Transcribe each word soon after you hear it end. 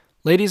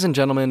Ladies and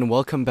gentlemen,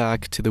 welcome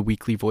back to the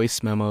weekly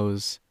voice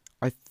memos.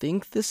 I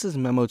think this is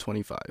memo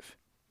 25.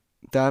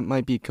 That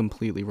might be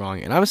completely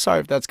wrong, and I'm sorry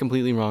if that's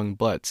completely wrong,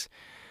 but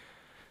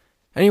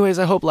anyways,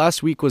 I hope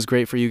last week was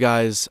great for you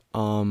guys.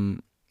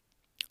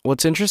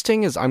 What's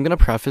interesting is I'm going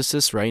to preface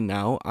this right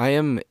now. I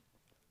am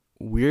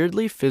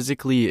weirdly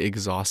physically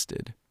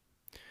exhausted.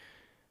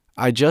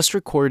 I just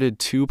recorded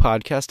 2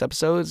 podcast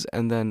episodes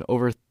and then I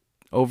was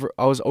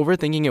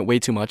overthinking it way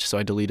too much, so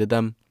I deleted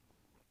them.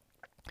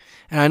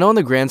 And I know in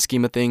the grand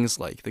scheme of things,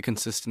 like, the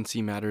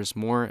consistency matters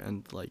more,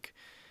 and, like,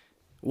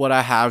 what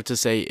I have to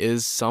say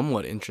is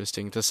somewhat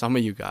interesting to some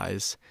of you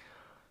guys.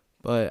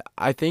 But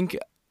I think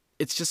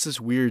it's just this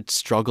weird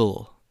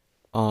struggle.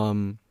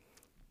 And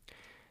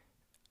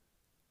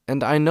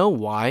I know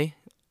why.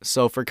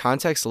 So for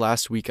context,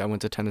 last week I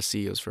went to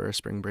Tennessee. It was for a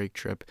spring break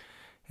trip.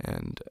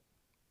 And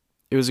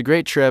it was a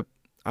great trip.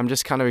 I'm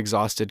just kind of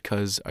exhausted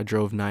because I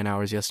drove 9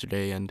 hours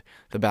yesterday, and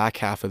the back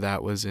half of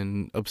that was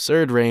in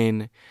absurd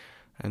rain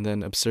and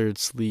then absurd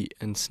sleet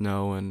and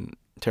snow and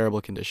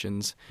terrible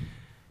conditions.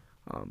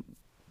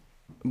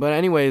 But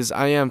anyways,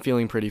 I am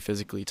feeling pretty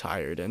physically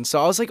tired. And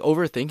so I was like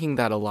overthinking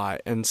that a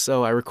lot. And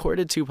so I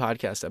recorded 2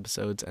 podcast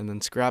episodes and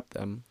then scrapped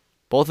them.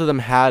 Both of them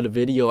had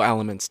video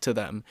elements to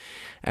them.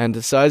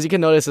 And so as you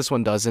can notice, this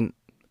one doesn't.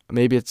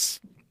 Maybe it's,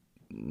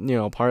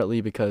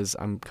 partly because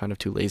I'm kind of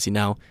too lazy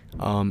now.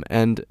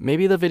 And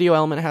maybe the video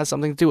element has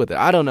something to do with it.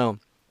 I don't know.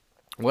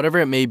 Whatever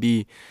it may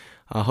be,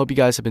 I hope you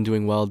guys have been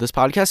doing well. This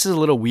podcast is a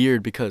little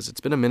weird because it's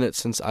been a minute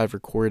since I've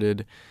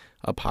recorded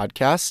a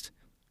podcast.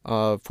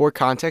 For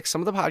context, some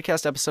of the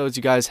podcast episodes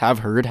you guys have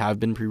heard have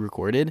been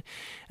pre-recorded.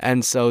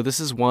 And so this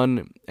is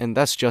one, and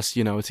that's just,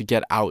 to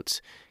get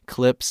out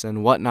clips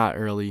and whatnot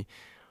early.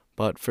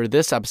 But for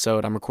this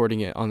episode, I'm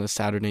recording it on a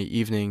Saturday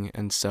evening,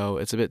 and so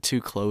it's a bit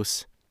too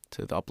close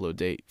to the upload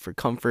date for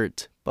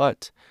comfort.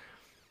 But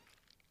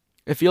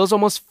it feels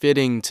almost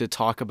fitting to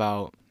talk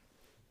about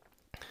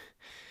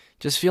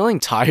just feeling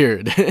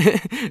tired.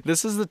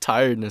 This is the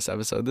tiredness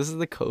episode. This is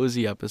the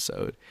cozy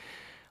episode.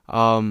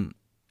 And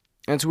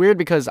it's weird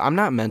because I'm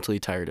not mentally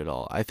tired at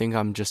all. I think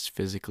I'm just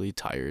physically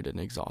tired and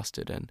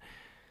exhausted. And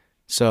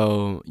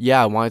so,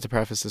 yeah, I wanted to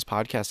preface this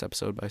podcast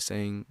episode by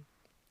saying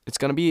it's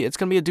gonna be a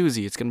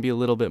doozy. It's gonna be a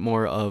little bit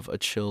more of a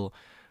chill,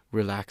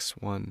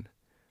 relaxed one.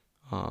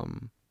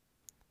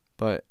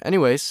 But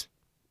anyways,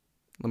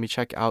 let me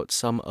check out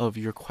some of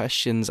your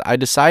questions. I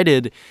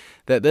decided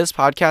that this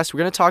podcast, we're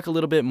going to talk a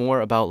little bit more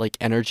about like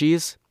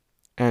energies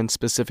and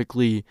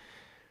specifically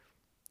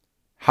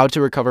how to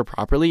recover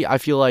properly. I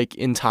feel like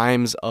in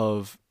times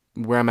of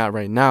where I'm at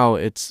right now,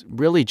 it's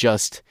really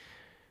just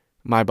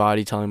my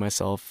body telling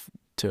myself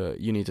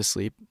you need to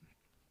sleep.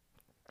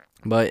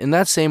 But in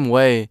that same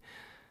way,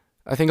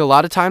 I think a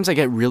lot of times I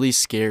get really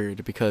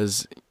scared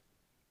because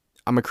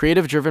I'm a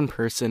creative driven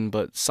person,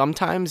 but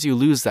sometimes you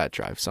lose that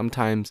drive.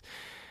 Sometimes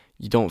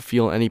you don't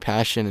feel any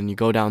passion and you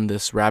go down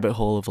this rabbit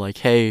hole of like,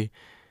 hey,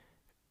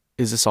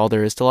 is this all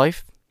there is to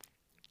life?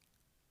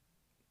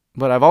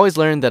 But I've always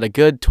learned that a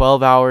good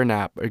 12-hour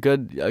nap, a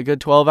good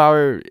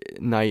 12-hour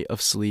night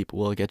of sleep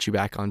will get you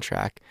back on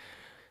track.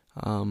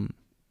 And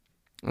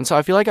so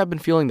I feel like I've been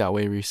feeling that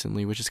way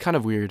recently, which is kind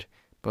of weird.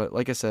 But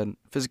like I said,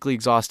 physically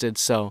exhausted.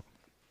 So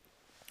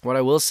what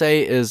I will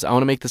say is I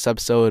want to make this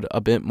episode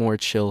a bit more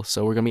chill.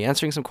 So we're going to be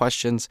answering some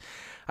questions.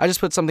 I just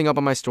put something up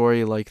on my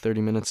story like 30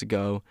 minutes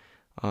ago.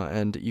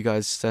 And you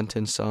guys sent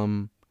in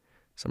some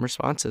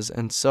responses.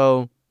 And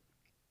so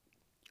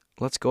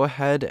let's go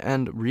ahead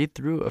and read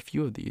through a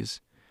few of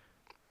these.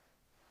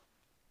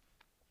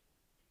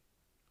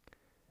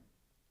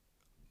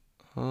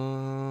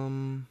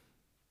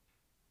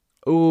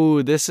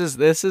 Ooh, this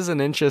is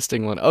an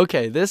interesting one.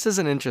 Okay, this is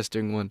an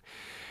interesting one.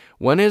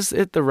 When is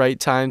it the right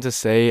time to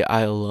say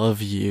I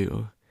love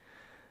you?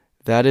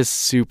 That is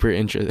super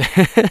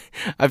interesting.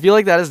 I feel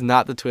like that is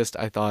not the twist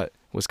I thought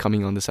was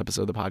coming on this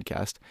episode of the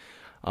podcast.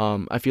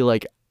 I feel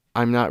like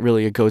I'm not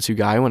really a go-to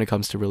guy when it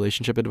comes to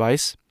relationship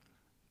advice.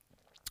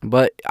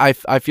 But I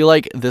feel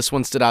like this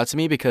one stood out to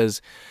me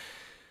because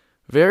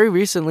very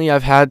recently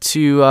I've had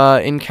to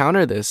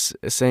encounter this,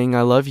 saying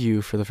I love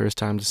you for the first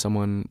time to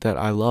someone that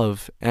I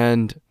love.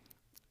 And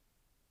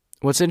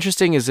what's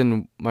interesting is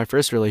in my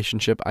first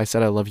relationship, I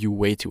said I love you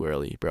way too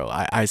early, bro.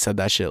 I said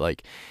that shit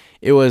like,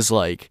 it was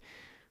like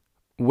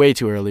way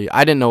too early.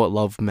 I didn't know what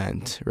love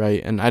meant,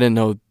 right? And I didn't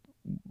know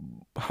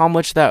how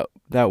much that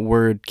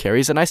word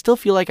carries, and I still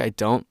feel like I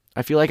don't.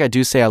 I feel like I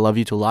do say I love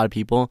you to a lot of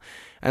people,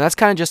 and that's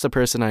kind of just the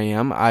person I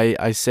am.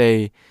 I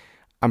say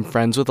I'm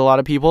friends with a lot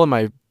of people, and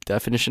my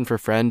definition for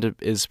friend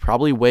is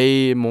probably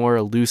way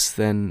more loose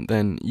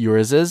than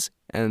yours is,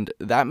 and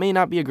that may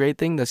not be a great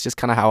thing. That's just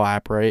kind of how I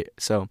operate.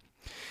 So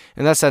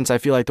in that sense, I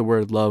feel like the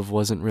word love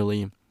wasn't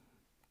really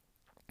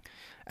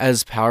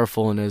as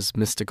powerful and as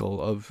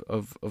mystical of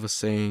a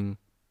saying.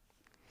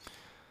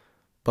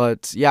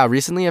 But yeah,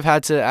 recently I've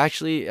had to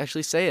actually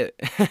say it.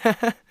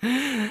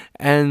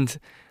 And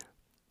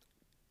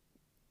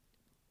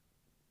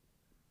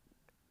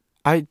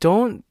I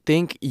don't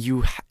think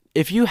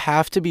if you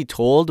have to be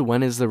told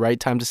when is the right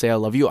time to say I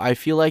love you, I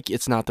feel like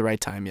it's not the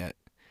right time yet.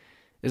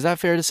 Is that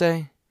fair to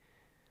say?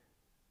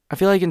 I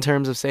feel like in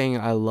terms of saying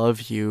I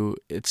love you,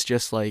 it's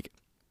just like,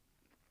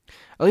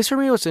 at least for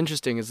me, what's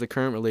interesting is the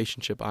current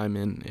relationship I'm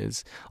in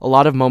is a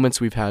lot of moments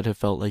we've had have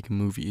felt like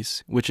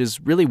movies, which is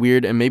really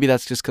weird. And maybe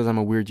that's just because I'm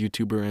a weird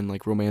YouTuber and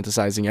like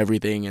romanticizing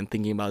everything and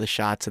thinking about the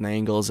shots and the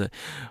angles.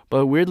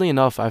 But weirdly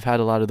enough, I've had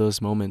a lot of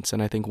those moments.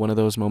 And I think one of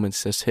those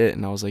moments just hit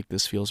and I was like,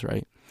 this feels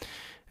right.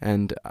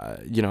 And,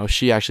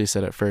 she actually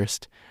said it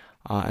first.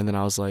 And then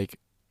I was like,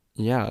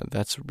 yeah,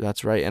 that's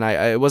right. And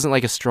it wasn't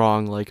like a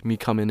strong, like me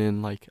coming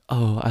in like,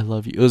 oh, I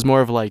love you. It was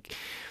more of like,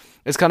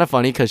 it's kind of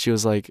funny because she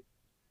was like,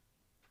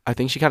 I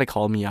think she kind of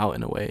called me out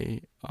in a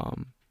way.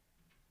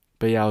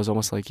 But yeah, I was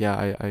almost like,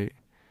 yeah, I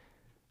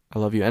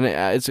love you. And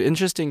it's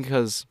interesting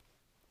because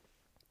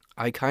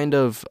I kind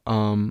of,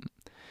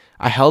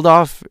 I held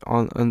off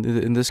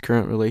in this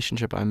current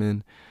relationship I'm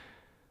in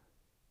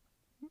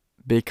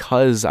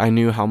because I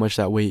knew how much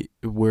that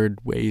word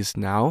weighs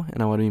now,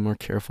 and I want to be more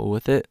careful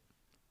with it.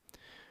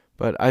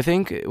 But I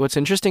think what's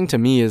interesting to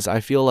me is I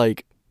feel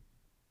like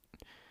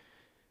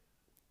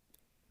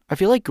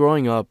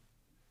growing up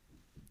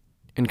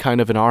in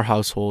kind of in our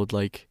household,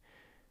 like,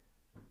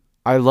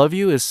 I love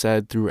you is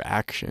said through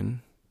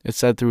action. It's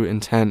said through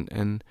intent.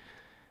 And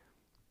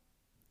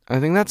I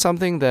think that's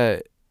something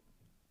that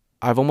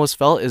I've almost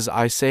felt is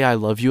I say I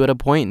love you at a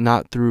point,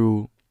 not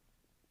through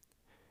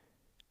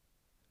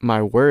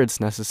my words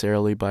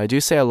necessarily, but I do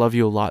say I love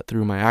you a lot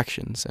through my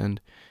actions and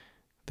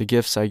the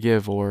gifts I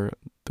give or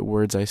the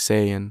words I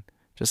say and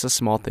just the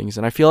small things.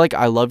 And I feel like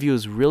I love you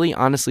is really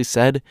honestly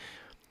said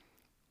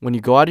when you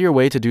go out of your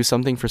way to do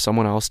something for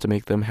someone else to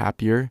make them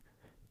happier,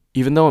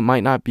 even though it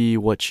might not be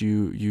what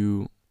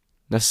you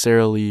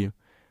necessarily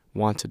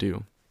want to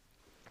do.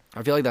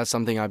 I feel like that's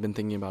something I've been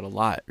thinking about a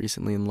lot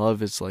recently. And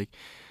love is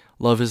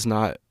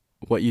not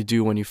what you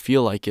do when you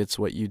feel like it's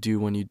what you do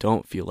when you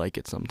don't feel like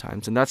it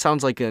sometimes. And that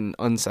sounds like an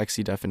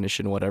unsexy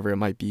definition, whatever. It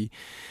might be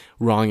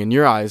wrong in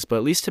your eyes, but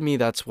at least to me,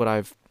 that's what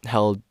I've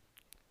held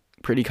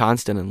pretty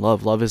constant in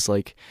love. Love is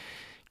like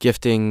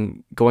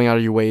gifting, going out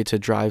of your way to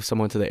drive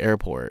someone to the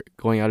airport,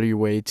 going out of your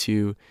way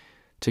to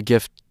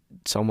gift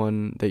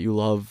someone that you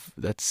love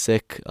that's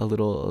sick a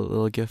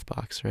little gift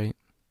box, right?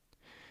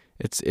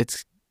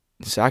 It's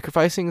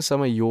sacrificing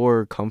some of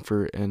your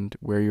comfort and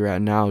where you're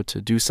at now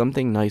to do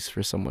something nice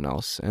for someone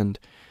else and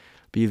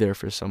be there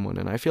for someone.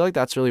 And I feel like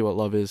that's really what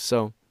love is.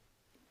 So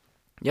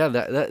yeah,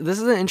 this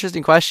is an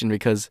interesting question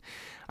because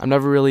I'm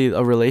never really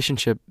a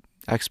relationship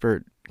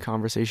expert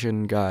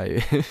conversation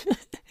guy.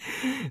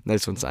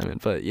 Nice one, Simon.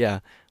 But yeah,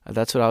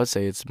 that's what I would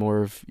say. It's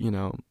more of,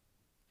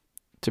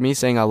 to me,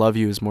 saying I love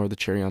you is more the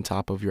cherry on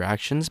top of your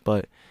actions.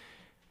 But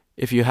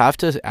if you have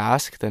to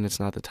ask, then it's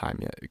not the time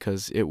yet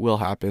because it will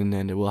happen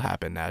and it will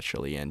happen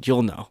naturally and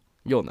you'll know.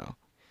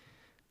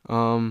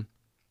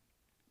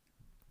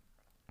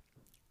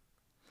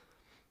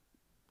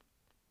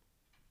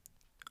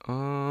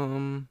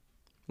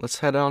 Let's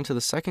head on to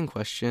the second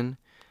question.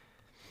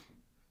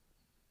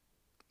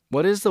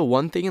 What is the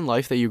one thing in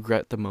life that you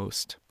regret the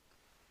most?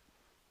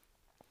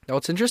 Now,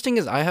 what's interesting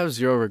is I have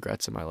 0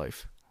 regrets in my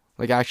life.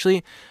 Like,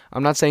 actually,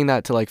 I'm not saying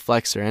that to, like,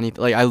 flex or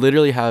anything. Like, I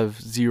literally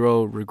have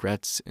 0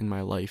 regrets in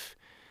my life.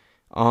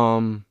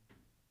 I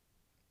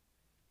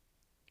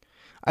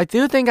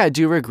do think I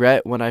do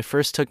regret when I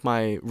first took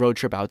my road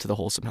trip out to the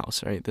Wholesome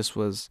House, right? This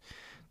was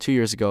 2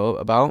 years ago,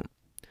 about.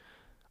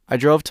 I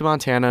drove to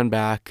Montana and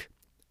back,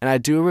 and I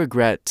do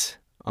regret,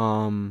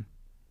 I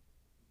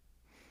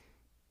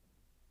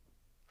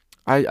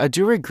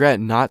do regret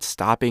not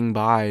stopping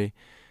by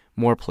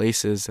more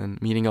places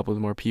and meeting up with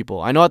more people.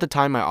 I know at the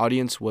time my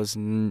audience was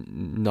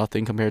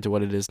nothing compared to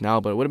what it is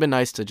now, but it would have been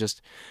nice to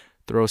just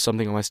throw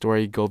something on my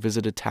story, go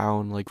visit a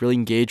town, like really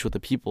engage with the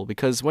people,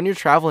 because when you're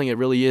traveling, it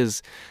really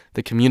is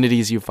the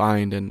communities you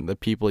find and the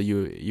people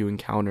you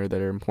encounter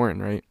that are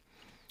important, right?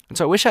 And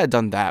so I wish I had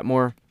done that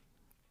more.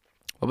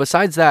 But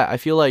besides that, I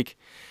feel like,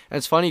 and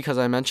it's funny because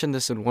I mentioned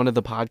this in one of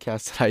the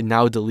podcasts that I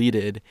now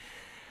deleted,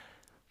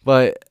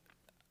 but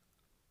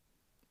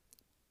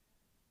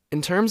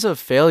in terms of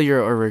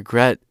failure or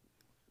regret,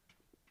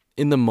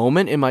 in the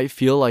moment, it might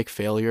feel like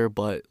failure,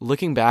 but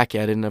looking back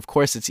at it, and of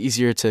course, it's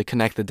easier to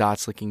connect the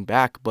dots looking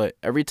back, but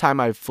every time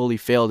I've fully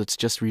failed, it's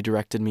just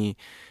redirected me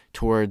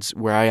towards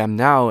where I am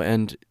now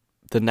and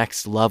the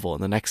next level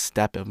and the next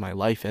step of my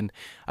life, and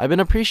I've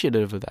been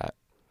appreciative of that.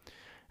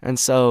 And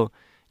so,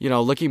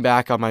 looking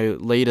back on my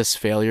latest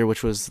failure,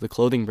 which was the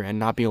clothing brand,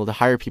 not being able to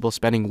hire people,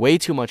 spending way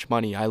too much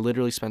money. I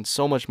literally spent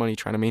so much money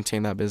trying to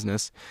maintain that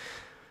business.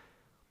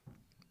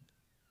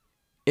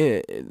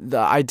 The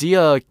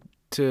idea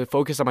to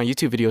focus on my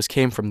YouTube videos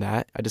came from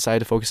that. I decided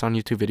to focus on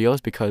YouTube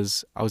videos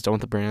because I was done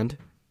with the brand,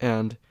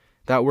 and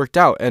that worked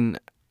out, and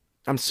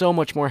I'm so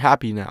much more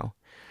happy now.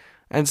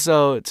 And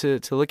so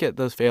to look at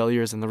those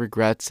failures and the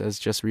regrets as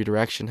just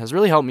redirection has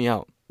really helped me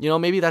out.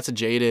 Maybe that's a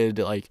jaded,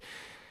 like,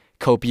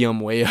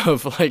 copium way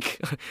of,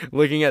 like,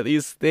 looking at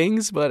these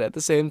things, but at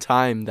the same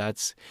time,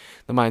 that's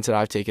the mindset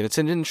I've taken. It's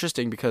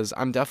interesting because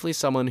I'm definitely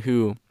someone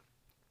who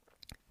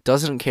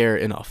doesn't care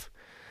enough.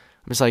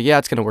 I'm just like, yeah,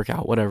 it's going to work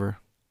out, whatever.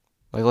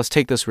 Like, let's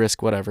take this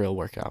risk, whatever, it'll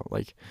work out.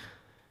 Like,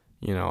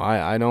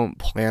 I don't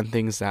plan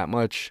things that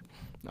much.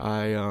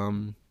 I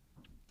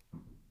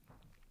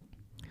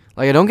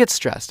I don't get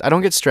stressed. I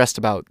don't get stressed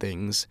about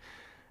things.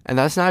 And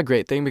that's not a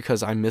great thing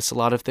because I miss a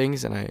lot of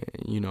things and I,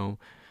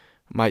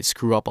 might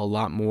screw up a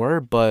lot more,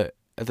 but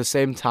at the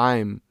same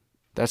time,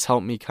 that's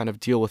helped me kind of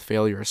deal with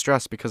failure or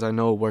stress because I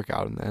know it'll work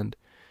out in the end.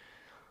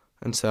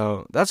 And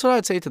so that's what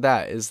I'd say to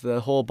that is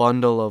the whole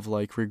bundle of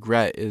like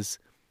regret is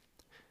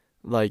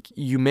like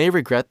you may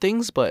regret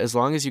things, but as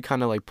long as you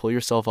kind of like pull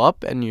yourself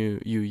up and you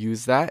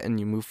use that and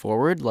you move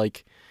forward,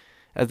 like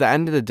at the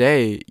end of the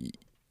day,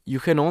 you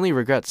can only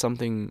regret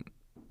something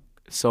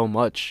so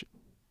much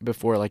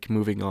before like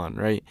moving on,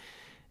 right?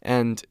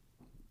 And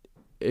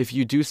if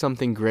you do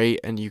something great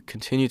and you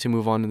continue to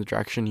move on in the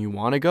direction you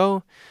want to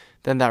go,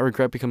 then that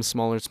regret becomes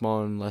smaller and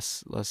smaller and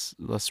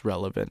less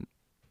relevant.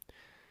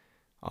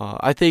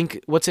 I think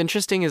what's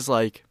interesting is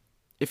like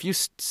if you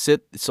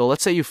sit, so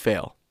let's say you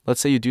fail. Let's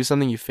say you do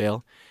something, you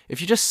fail. If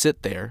you just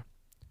sit there,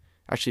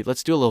 actually,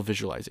 let's do a little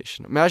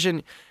visualization.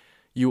 Imagine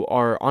you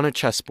are on a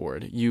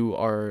chessboard. You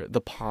are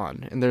the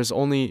pawn, and there's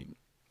only,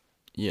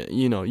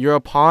 you're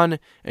a pawn,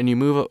 and you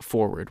move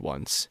forward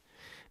once.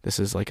 This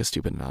is like a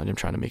stupid analogy. I'm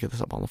trying to make this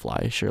up on the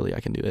fly. Surely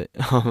I can do it.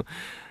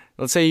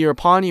 Let's say you're a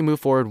pawn, you move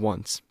forward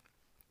once,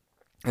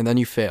 and then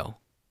you fail.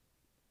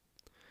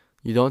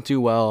 You don't do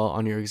well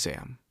on your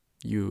exam.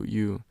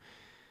 Your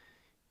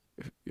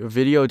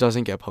video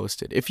doesn't get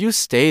posted. If you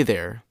stay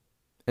there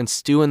and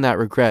stew in that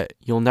regret,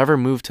 you'll never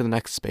move to the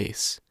next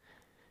space.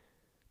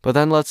 But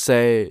then let's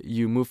say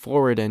you move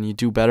forward and you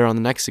do better on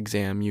the next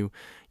exam. You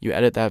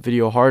edit that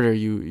video harder.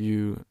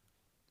 You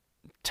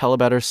tell a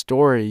better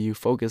story. You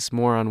focus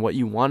more on what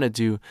you want to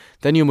do.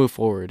 Then you move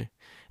forward.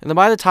 And then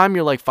by the time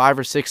you're like 5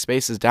 or 6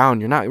 spaces down,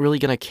 you're not really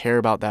going to care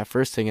about that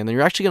first thing. And then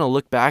you're actually going to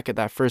look back at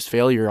that first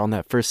failure on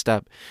that first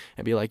step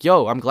and be like,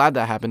 yo, I'm glad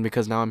that happened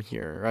because now I'm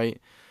here, right?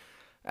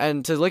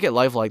 And to look at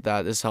life like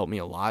that has helped me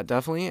a lot,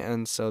 definitely.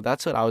 And so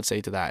that's what I would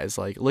say to that is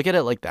like, look at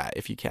it like that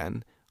if you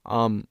can.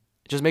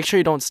 Just make sure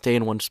you don't stay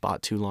in one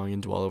spot too long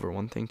and dwell over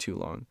one thing too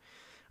long.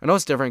 I know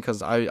it's different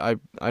because I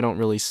don't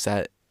really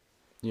set,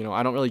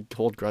 I don't really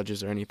hold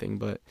grudges or anything,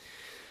 but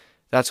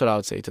that's what I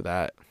would say to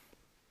that.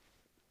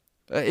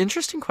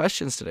 Interesting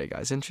questions today,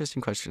 guys.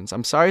 Interesting questions.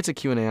 I'm sorry it's a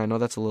Q&A. I know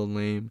that's a little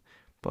lame,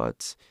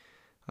 but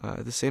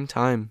at the same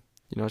time,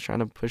 trying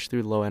to push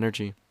through low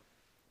energy.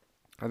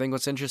 I think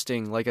what's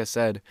interesting, like I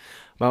said,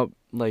 about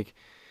like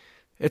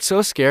it's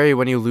so scary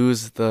when you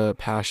lose the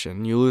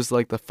passion. You lose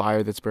like the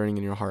fire that's burning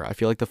in your heart. I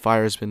feel like the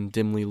fire has been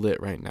dimly lit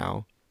right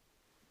now.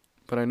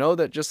 But I know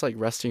that just like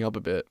resting up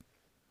a bit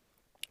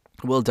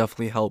will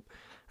definitely help.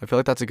 I feel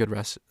like that's a good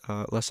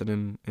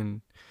lesson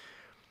in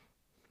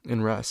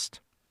rest.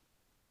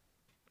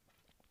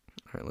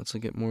 All right, let's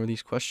look at more of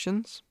these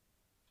questions.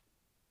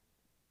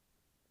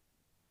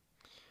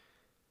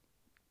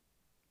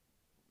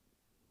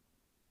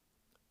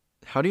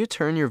 How do you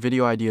turn your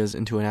video ideas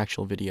into an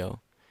actual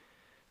video?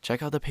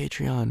 Check out the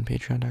Patreon,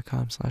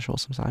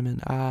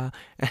 patreon.com/WholesomeSimon.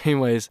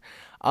 Anyways,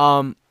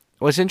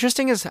 what's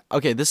interesting is,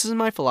 okay, this is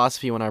my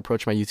philosophy when I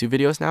approach my YouTube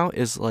videos now,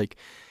 is like,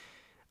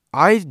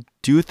 I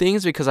do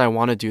things because I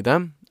want to do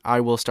them.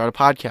 I will start a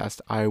podcast.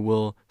 I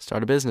will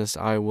start a business.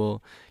 I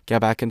will get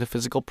back into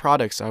physical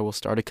products. I will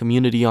start a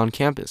community on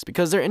campus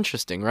because they're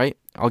interesting, right?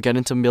 I'll get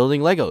into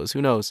building Legos.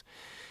 Who knows?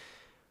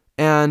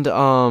 And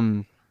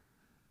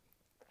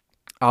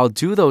I'll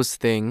do those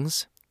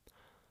things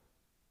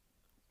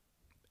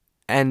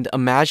and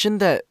imagine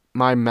that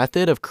my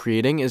method of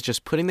creating is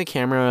just putting the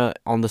camera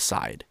on the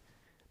side,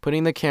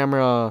 putting the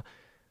camera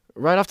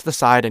right off to the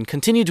side and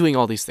continue doing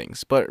all these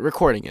things, but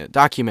recording it,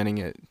 documenting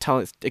it,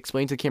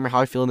 explain to the camera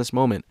how I feel in this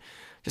moment.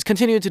 Just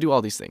continue to do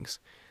all these things.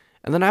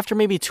 And then after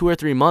maybe 2 or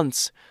 3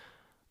 months,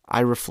 I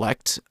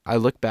reflect, I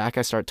look back,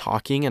 I start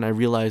talking, and I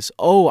realize,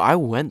 oh, I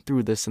went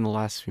through this in the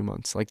last few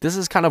months. Like, this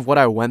is kind of what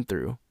I went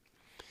through.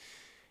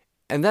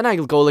 And then I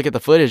go look at the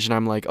footage and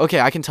I'm like,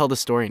 okay, I can tell the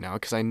story now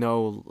because I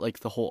know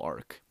like the whole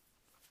arc.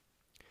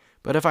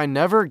 But if I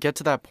never get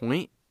to that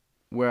point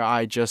where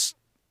I just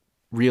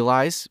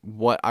realize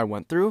what I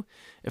went through,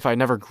 if I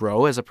never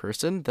grow as a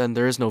person, then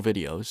there is no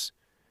videos.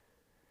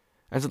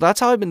 And so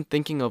that's how I've been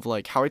thinking of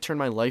like how I turn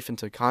my life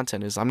into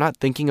content is I'm not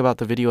thinking about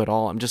the video at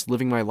all. I'm just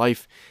living my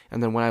life.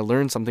 And then when I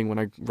learn something, when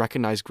I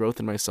recognize growth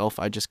in myself,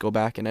 I just go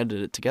back and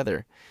edit it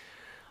together.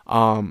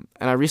 And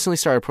I recently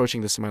started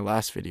approaching this in my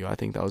last video. I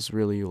think that was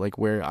really like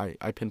where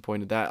I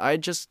pinpointed that. I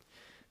just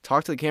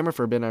talked to the camera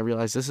for a bit and I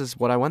realized this is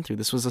what I went through.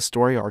 This was a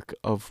story arc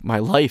of my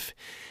life.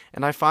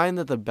 And I find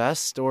that the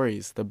best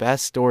stories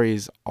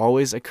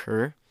always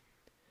occur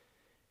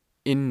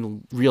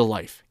in real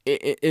life.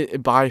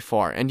 It by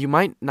far. And you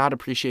might not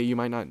appreciate, you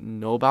might not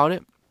know about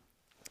it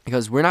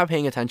because we're not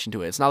paying attention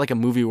to it. It's not like a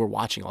movie we're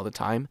watching all the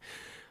time.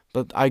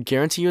 But I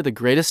guarantee you the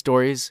greatest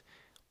stories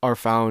are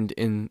found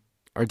in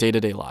our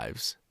day-to-day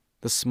lives.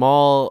 The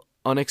small,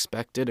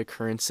 unexpected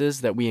occurrences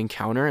that we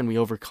encounter and we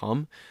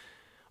overcome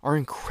are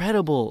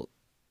incredible.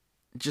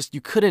 Just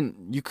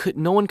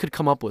no one could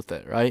come up with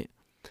it, right?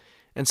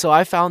 And so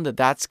I found that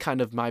that's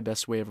kind of my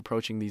best way of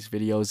approaching these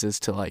videos, is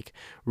to like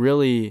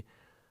really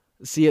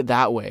see it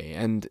that way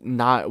and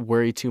not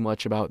worry too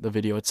much about the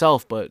video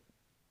itself, but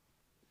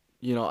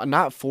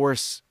not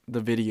force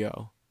the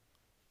video.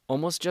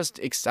 Almost just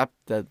accept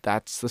that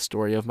that's the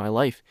story of my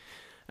life.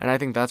 And I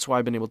think that's why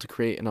I've been able to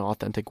create in an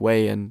authentic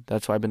way, and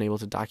that's why I've been able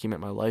to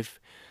document my life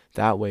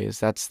that way. Is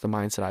that's the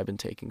mindset I've been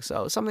taking.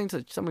 So something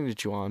to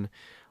chew on.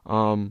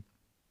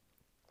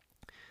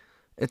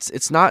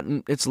 It's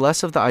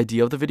less of the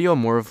idea of the video,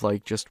 more of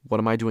like just what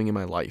am I doing in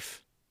my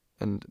life,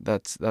 and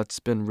that's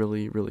been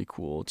really really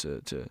cool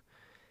to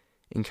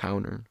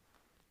encounter.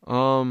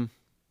 Have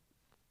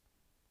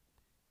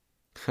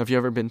you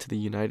ever been to the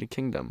United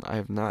Kingdom? I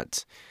have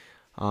not.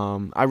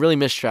 I really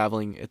miss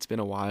traveling. It's been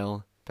a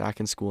while.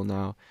 Back in school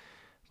now,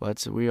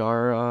 but we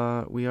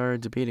are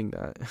debating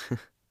that.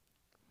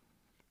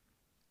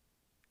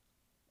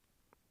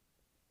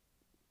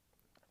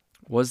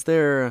 Was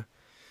there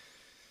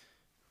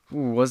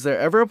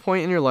ever a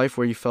point in your life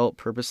where you felt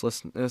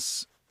purposeless,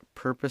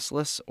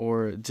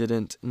 or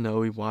didn't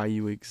know why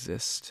you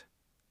exist?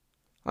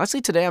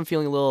 Honestly, today I'm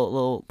feeling a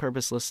little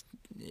purposeless.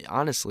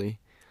 Honestly,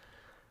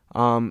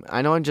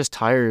 I know I'm just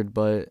tired,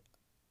 but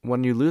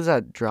when you lose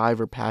that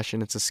drive or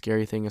passion, it's a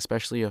scary thing,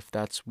 especially if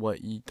that's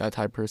that type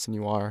of person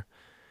you are.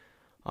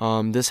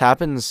 This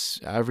happens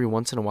every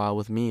once in a while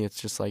with me.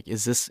 It's just like,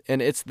 is this,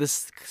 and it's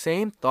this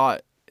same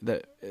thought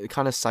that it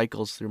kind of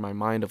cycles through my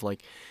mind of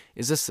like,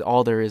 is this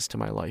all there is to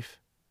my life?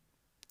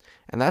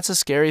 And that's a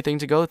scary thing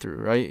to go through,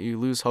 right? You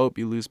lose hope,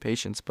 you lose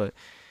patience, but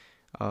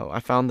I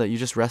found that you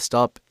just rest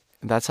up.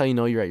 And that's how you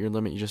know you're at your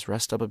limit. You just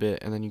rest up a bit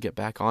and then you get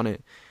back on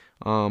it.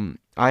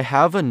 I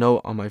have a note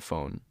on my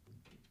phone.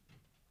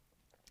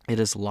 It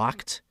is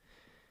locked,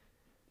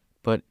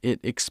 but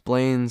it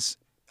explains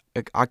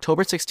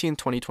October 16th,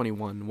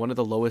 2021, one of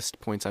the lowest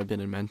points I've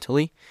been in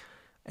mentally.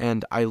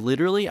 And I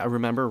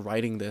remember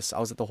writing this. I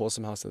was at the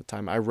Wholesome House at the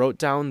time. I wrote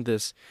down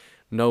this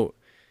note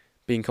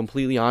being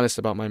completely honest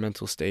about my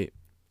mental state,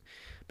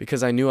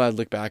 because I knew I'd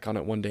look back on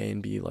it one day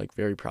and be like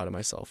very proud of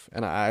myself.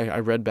 And I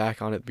read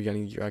back on it at the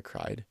beginning of the year. I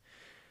cried.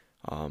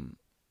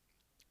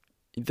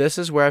 This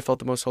is where I felt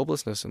the most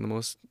hopelessness and the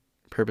most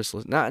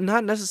purposeless. Not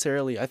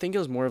necessarily. I think it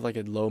was more of like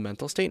a low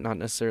mental state, not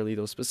necessarily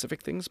those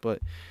specific things, but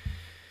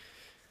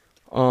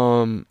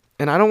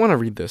and I don't want to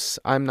read this.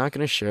 I'm not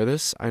going to share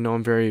this. I know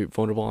I'm very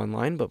vulnerable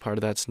online, but part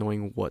of that's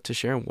knowing what to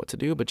share and what to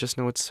do, but just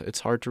know it's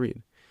hard to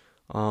read.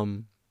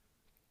 And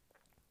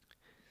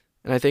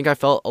I think I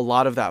felt a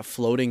lot of that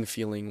floating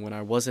feeling when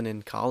I wasn't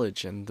in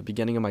college and the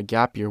beginning of my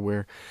gap year,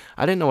 where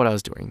I didn't know what I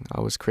was doing.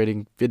 I was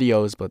creating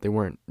videos, but they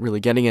weren't really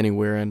getting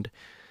anywhere, and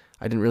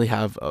I didn't really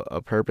have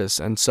a purpose.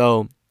 And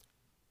so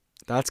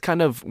that's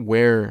kind of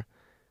where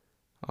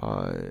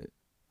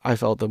I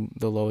felt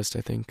the lowest,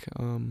 I think.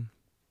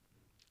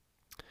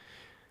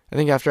 I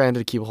think after I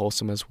ended Keep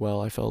Wholesome as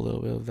well, I felt a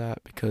little bit of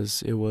that,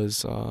 because it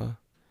was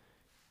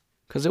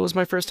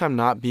my first time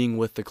not being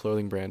with the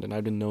clothing brand, and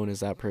I've been known as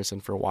that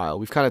person for a while.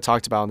 We've kind of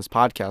talked about on this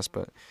podcast,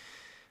 but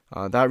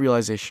that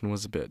realization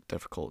was a bit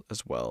difficult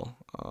as well.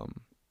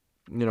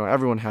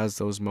 Everyone has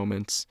those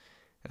moments,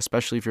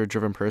 especially if you're a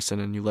driven person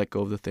and you let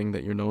go of the thing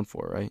that you're known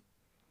for, right?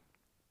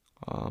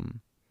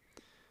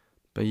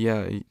 But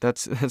yeah,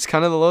 that's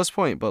kind of the lowest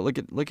point. But look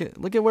at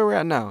where we're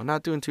at now.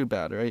 Not doing too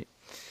bad, right?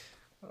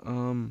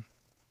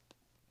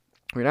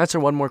 We're gonna answer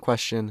one more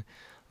question,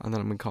 and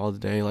then I'm gonna call it a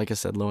day. Like I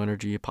said, low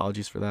energy.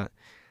 Apologies for that.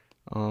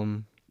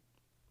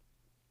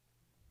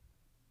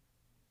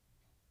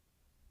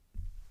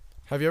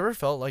 Have you ever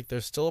felt like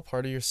there's still a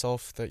part of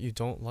yourself that you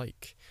don't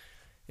like?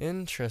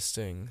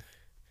 Interesting.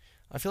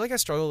 I feel like I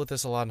struggled with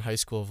this a lot in high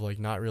school, of like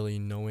not really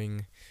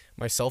knowing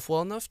myself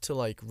well enough to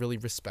like really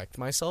respect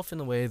myself in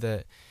the way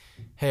that,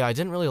 hey, I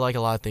didn't really like a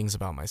lot of things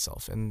about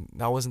myself, and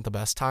that wasn't the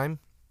best time.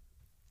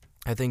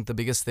 I think the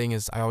biggest thing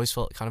is I always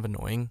felt kind of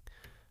annoying.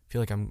 I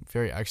feel like I'm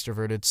very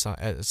extroverted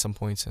at some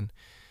points, and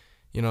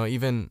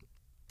even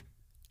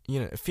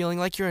feeling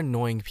like you're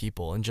annoying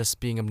people and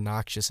just being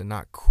obnoxious and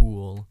not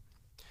cool.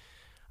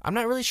 I'm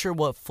not really sure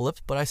what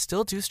flipped, but I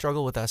still do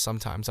struggle with that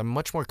sometimes. I'm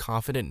much more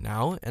confident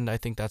now, and I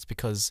think that's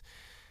because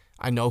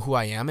I know who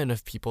I am, and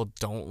if people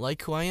don't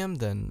like who I am,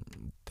 then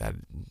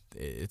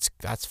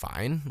that's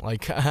fine.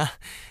 Like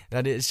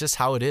that is just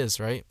how it is,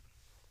 right?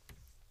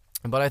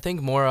 But I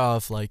think more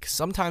of like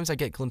sometimes I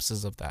get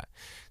glimpses of that.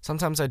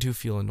 Sometimes I do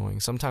feel annoying.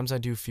 Sometimes I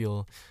do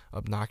feel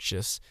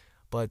obnoxious.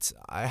 But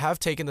I have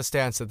taken the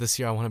stance that this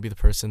year I want to be the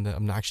person that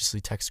obnoxiously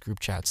texts group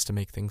chats to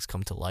make things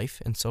come to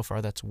life, and so far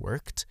that's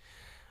worked.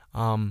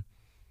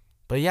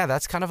 But yeah,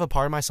 that's kind of a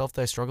part of myself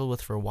that I struggled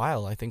with for a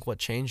while. I think what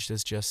changed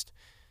is just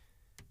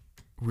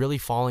really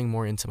falling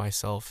more into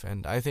myself,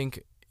 and I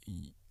think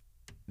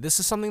this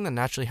is something that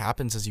naturally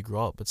happens as you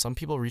grow up, but some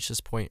people reach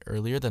this point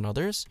earlier than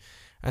others.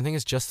 I think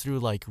it's just through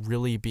like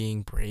really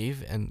being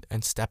brave and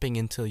stepping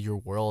into your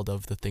world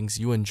of the things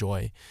you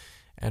enjoy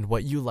and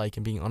what you like,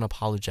 and being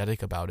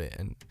unapologetic about it.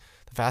 And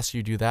the faster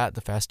you do that,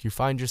 the faster you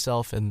find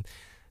yourself, and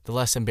the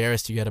less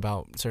embarrassed you get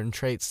about certain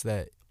traits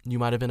that you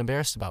might have been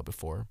embarrassed about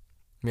before.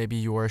 Maybe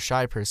you were a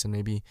shy person.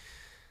 Maybe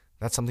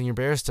that's something you're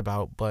embarrassed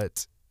about.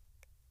 But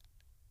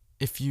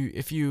if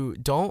you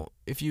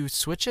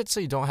switch it so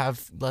you don't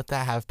let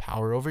that have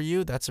power over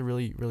you, that's a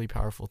really, really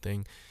powerful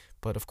thing.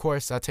 But of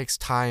course that takes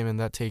time, and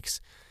that takes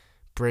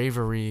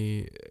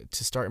bravery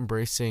to start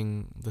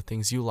embracing the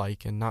things you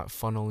like and not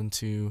funnel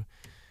into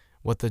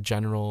what the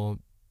general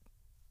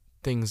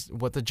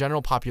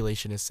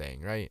population is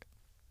saying, right?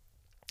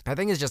 I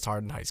think it's just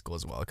hard in high school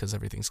as well because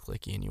everything's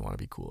cliquey and you want to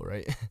be cool,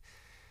 right?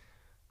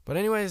 But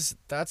anyways,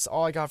 that's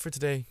all I got for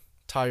today.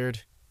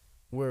 Tired.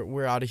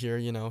 We're out of here,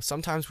 you know.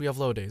 Sometimes we have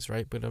low days,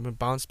 right? But I'm gonna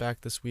bounce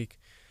back this week.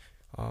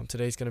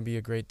 Today's gonna be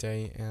a great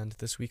day, and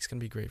this week's gonna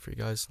be great for you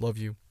guys. Love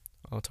you.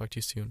 I'll talk to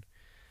you soon.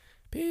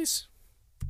 Peace.